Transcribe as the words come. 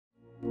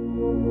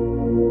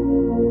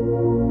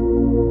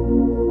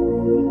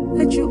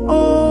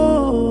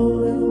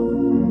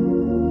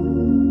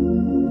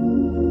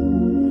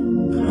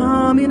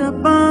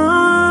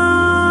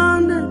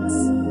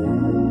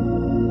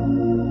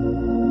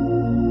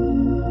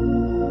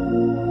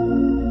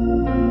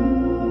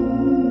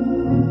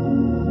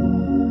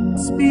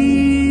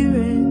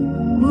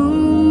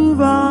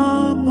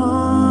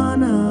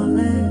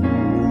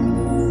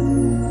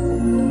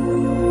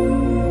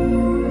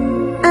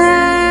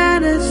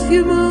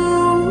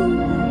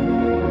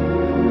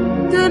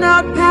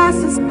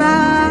pass us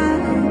by.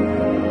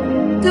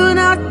 Do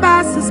not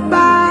pass us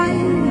by.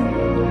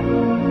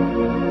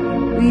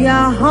 We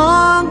are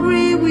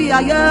hungry, we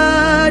are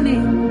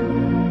yearning.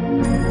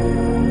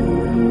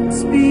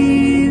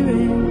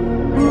 Spirit,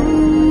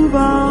 move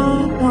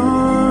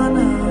upon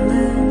our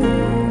land.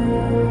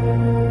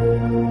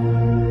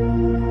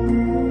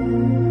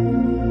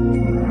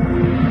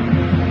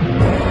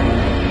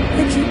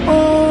 Let you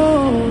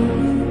all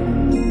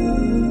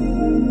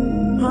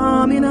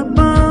come in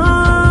abundance.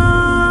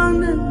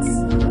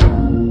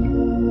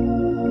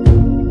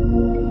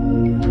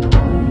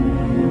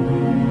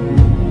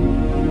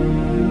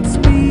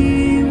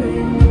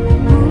 Spirit,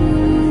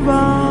 move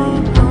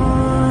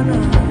upon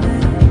our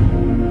land.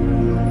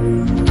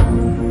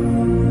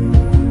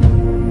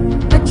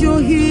 Let your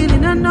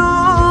healing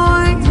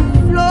anointing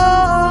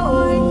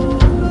flow.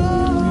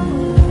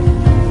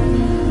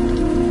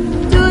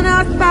 Do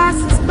not pass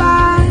us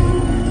by.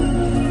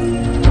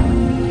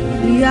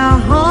 We are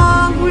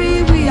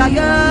hungry, we are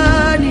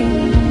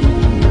yearning.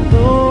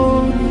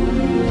 Oh,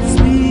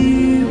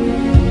 Spirit,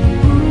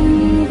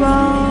 move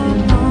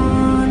upon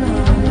our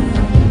land.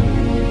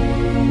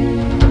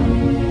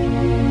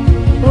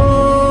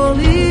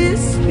 Holy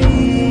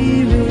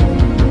Spirit,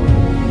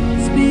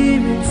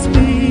 Spirit,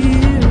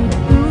 Spirit,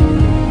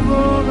 move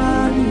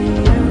over the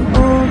earth,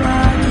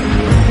 over the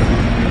earth.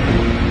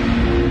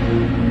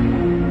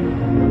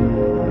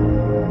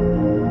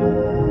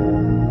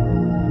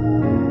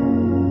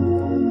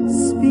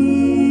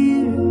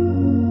 Spirit,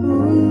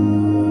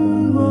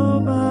 move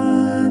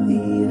over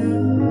the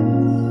earth.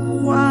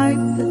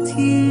 Wipe the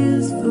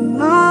tears from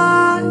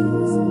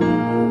eyes,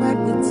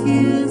 wipe the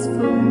tears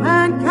from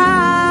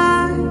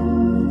mankind.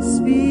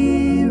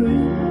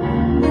 Spirit,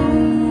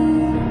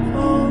 move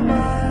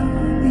over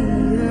the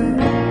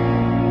earth.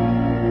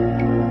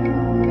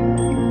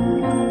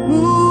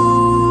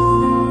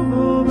 Move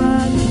over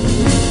the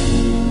earth,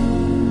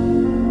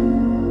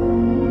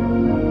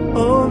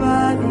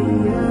 over the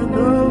earth,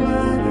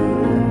 over the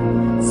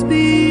earth.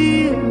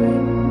 Spirit,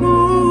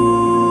 move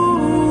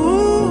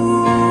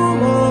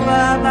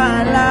over my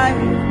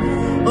life,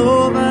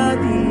 over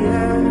the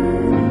earth,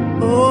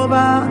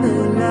 over the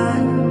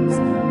lives,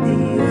 the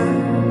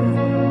earth,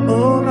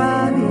 over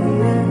the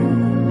earth,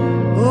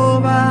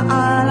 over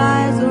our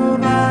lives,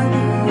 over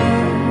the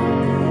earth,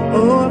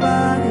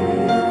 over the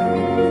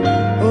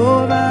earth,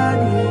 over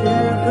the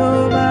earth,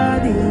 over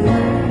the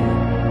earth.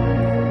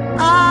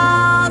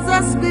 As the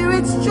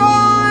spirits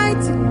join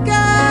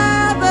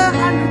together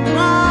and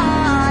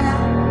cry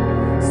out,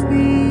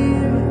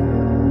 Spirit,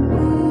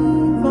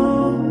 move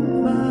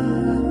over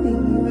the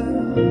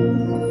earth.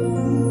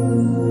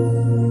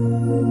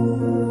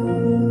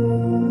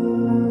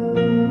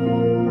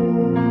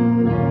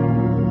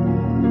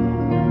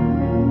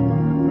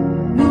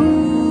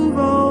 Move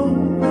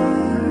over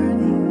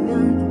the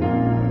earth.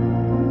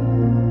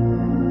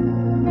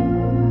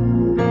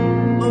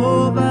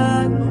 Over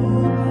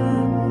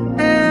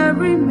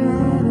every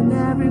man and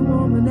every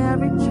woman,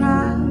 every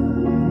child.